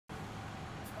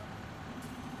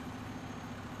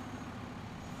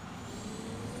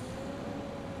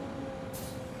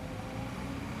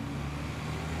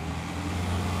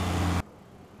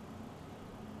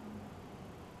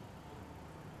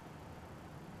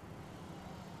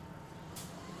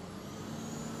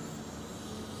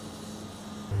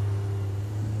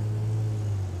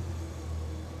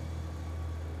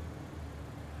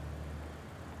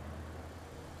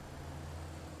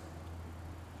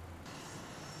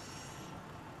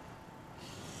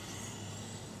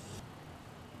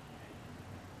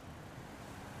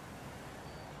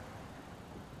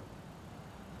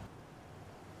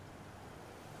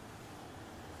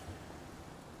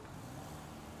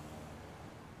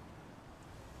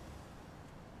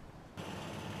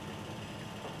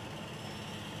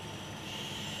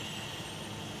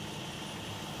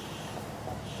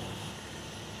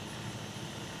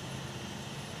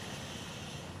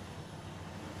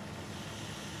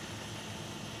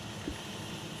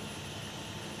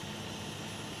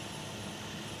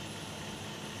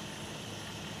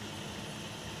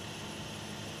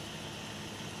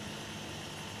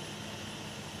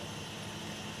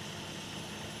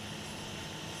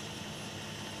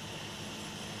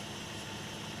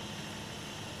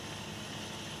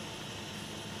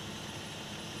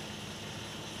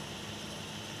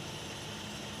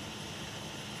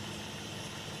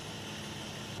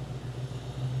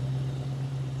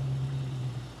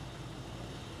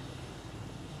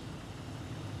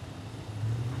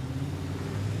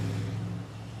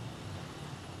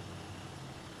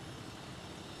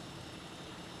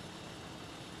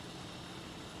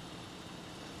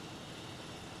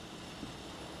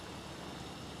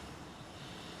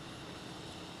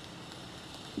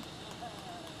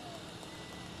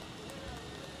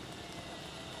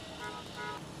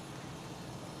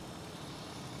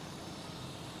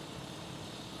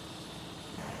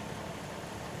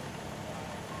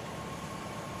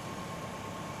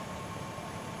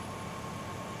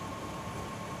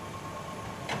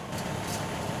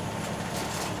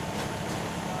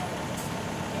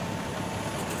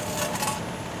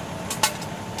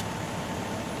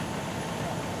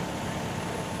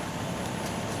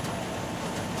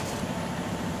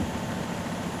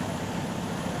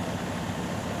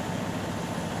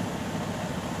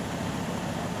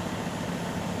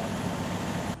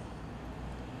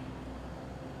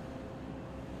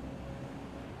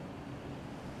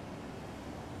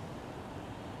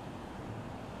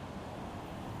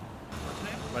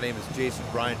My name is Jason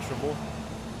Brian Trimble.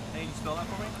 Hey, can you spell that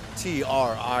for me?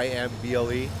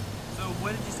 Trimble. So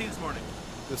what did you see this morning?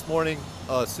 This morning,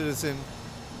 a citizen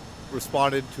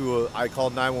responded to I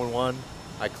called 911.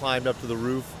 I climbed up to the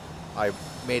roof. I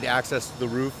made access to the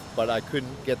roof, but I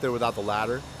couldn't get there without the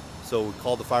ladder. So we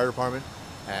called the fire department,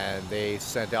 and they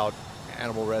sent out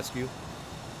animal rescue.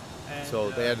 And,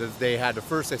 so they had to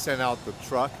first they sent out the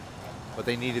truck, but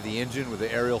they needed the engine with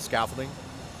the aerial scaffolding,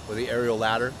 with the aerial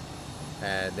ladder,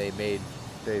 and they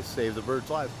saved the bird's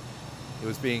life.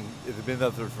 It had been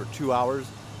up there for 2 hours.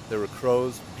 There were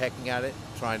crows pecking at it,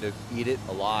 trying to eat it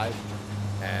alive,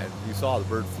 and you saw the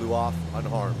bird flew off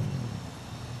unharmed.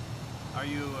 Are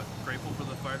you grateful for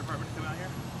the fire department to come out here?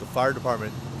 The fire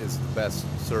department is the best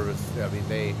service. I mean,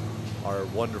 they are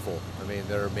wonderful. I mean,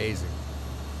 they're amazing.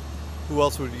 Who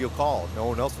else would you call? No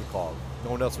one else would call. No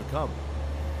one else would come.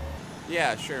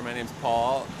 Yeah, sure. My name's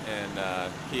Paul,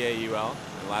 and P-A-U-L.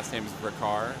 And last name is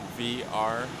Vracar,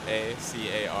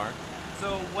 V-R-A-C-A-R.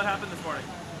 So what happened this morning?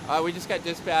 We just got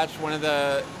dispatched one of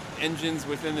the engines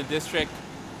within the district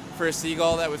for a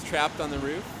seagull that was trapped on the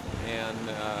roof, and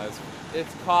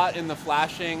it's caught in the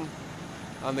flashing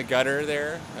on the gutter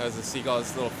there. As the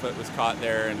seagull's little foot was caught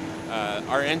there, and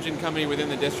our engine company within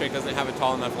the district doesn't have a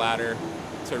tall enough ladder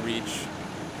to reach,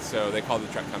 so they called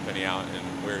the truck company out,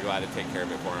 and we were glad to take care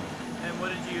of it for them. And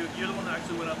what did you're the one that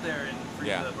actually went up there and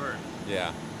freed the bird.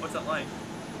 Yeah. What's that like?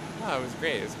 Oh, it was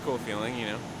great. It was a cool feeling, you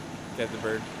know, get the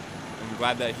bird. I'm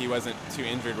glad that he wasn't too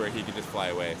injured where he could just fly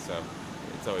away, so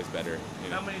it's always better. You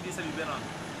know? How many of these have you been on?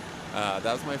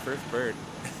 That was my first bird.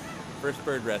 First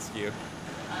bird rescue.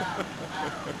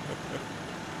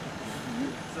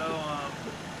 So,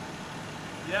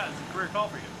 yeah, it's a career call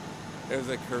for you. It was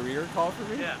a career call for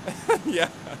me? Yeah. Yeah.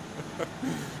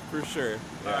 For sure.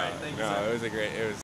 All right, thank you, No, sir. it was